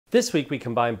This week we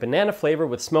combine banana flavor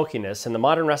with smokiness in the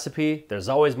modern recipe, There's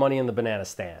Always Money in the Banana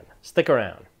Stand. Stick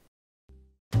around.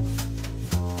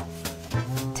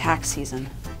 Tax season.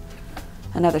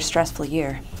 Another stressful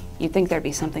year. You'd think there'd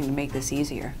be something to make this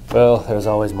easier. Well, there's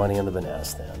always money in the banana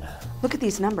stand. Look at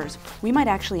these numbers. We might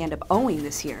actually end up owing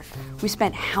this year. We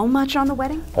spent how much on the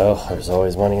wedding? Oh, there's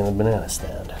always money in the banana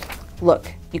stand.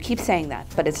 Look, you keep saying that,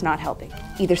 but it's not helping.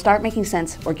 Either start making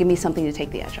sense or give me something to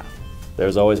take the edge off.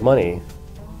 There's always money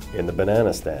in the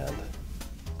banana stand.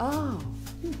 Oh.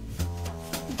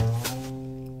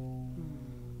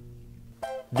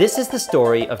 This is the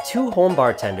story of two home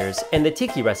bartenders and the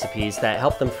tiki recipes that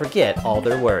help them forget all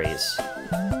their worries.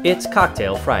 It's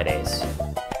Cocktail Fridays.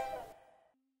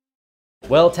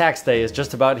 Well, tax day is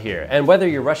just about here, and whether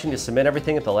you're rushing to submit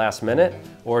everything at the last minute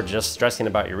or just stressing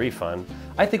about your refund,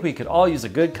 I think we could all use a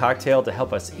good cocktail to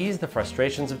help us ease the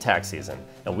frustrations of tax season,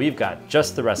 and we've got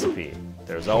just the recipe.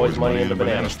 There's always money in the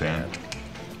banana stand.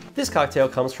 This cocktail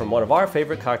comes from one of our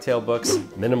favorite cocktail books,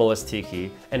 Minimalist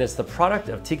Tiki, and it's the product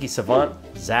of tiki savant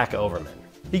Zach Overman.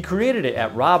 He created it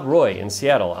at Rob Roy in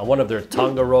Seattle on one of their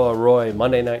Tangaroa Roy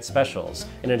Monday night specials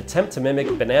in an attempt to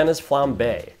mimic Bananas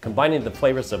Flambe, combining the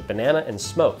flavors of banana and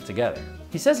smoke together.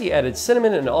 He says he added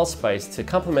cinnamon and allspice to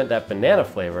complement that banana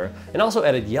flavor, and also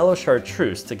added Yellow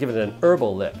Chartreuse to give it an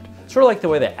herbal lift. Sort of like the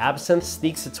way that absinthe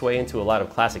sneaks its way into a lot of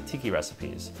classic tiki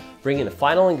recipes, bringing the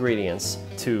final ingredients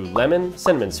to lemon,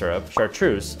 cinnamon syrup,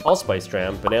 chartreuse, allspice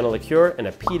dram, banana liqueur, and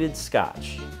a peated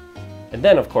scotch. And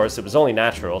then, of course, it was only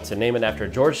natural to name it after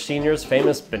George Sr.'s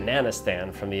famous banana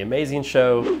stand from the amazing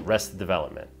show Arrested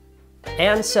Development.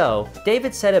 And so,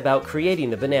 David set about creating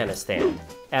the banana stand,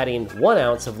 adding 1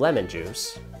 ounce of lemon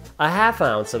juice, a ½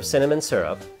 ounce of cinnamon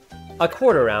syrup, a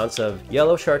 ¼ ounce of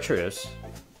yellow chartreuse,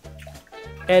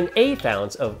 an 1/8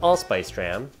 ounce of allspice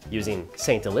dram using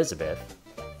St. Elizabeth.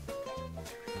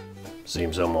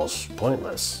 Seems almost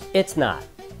pointless. It's not.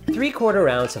 3/4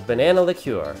 ounce of banana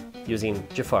liqueur using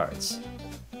Jaffards.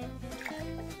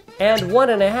 And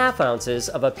 1½ ounces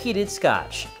of a peated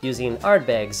scotch using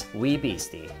Ardbeg's Wee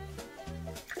Beastie.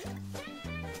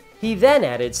 He then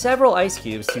added several ice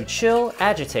cubes to chill,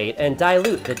 agitate, and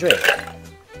dilute the drink.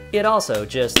 It also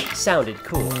just sounded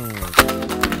cool.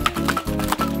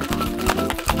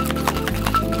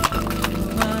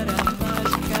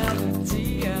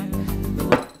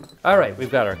 All right,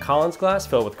 we've got our Collins glass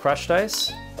filled with crushed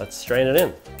ice. Let's strain it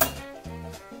in.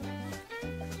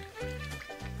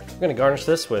 I'm gonna garnish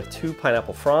this with 2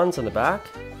 pineapple fronds in the back,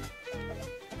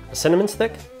 a cinnamon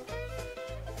stick,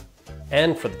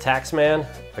 and for the tax man,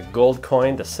 a gold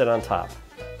coin to sit on top.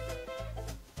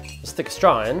 Stick a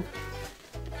straw in,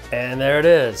 and there it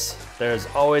is. There's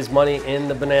always money in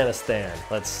the banana stand.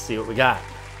 Let's see what we got.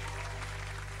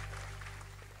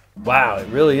 Wow, it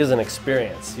really is an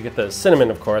experience. You get the cinnamon,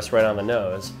 of course, right on the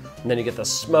nose, and then you get the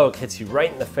smoke, hits you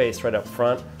right in the face right up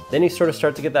front. Then you sort of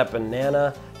start to get that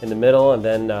banana in the middle, and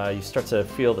then you start to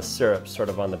feel the syrup sort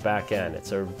of on the back end.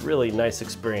 It's a really nice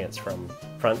experience from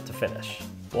front to finish.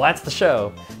 Well, that's the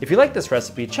show. If you like this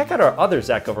recipe, check out our other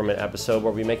Zach Overman episode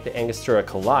where we make the Angostura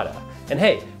colada. And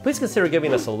hey, please consider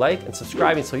giving us a like and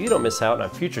subscribing so you don't miss out on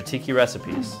future tiki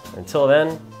recipes. Until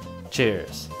then,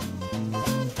 cheers.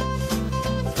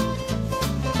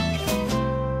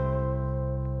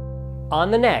 On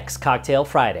the next Cocktail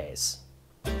Fridays,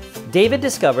 David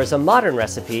discovers a modern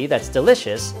recipe that's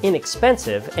delicious,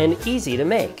 inexpensive, and easy to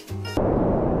make.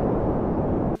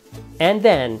 And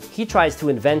then he tries to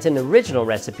invent an original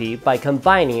recipe by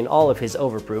combining all of his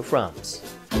overproof rums.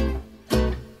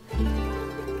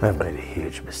 I made a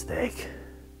huge mistake.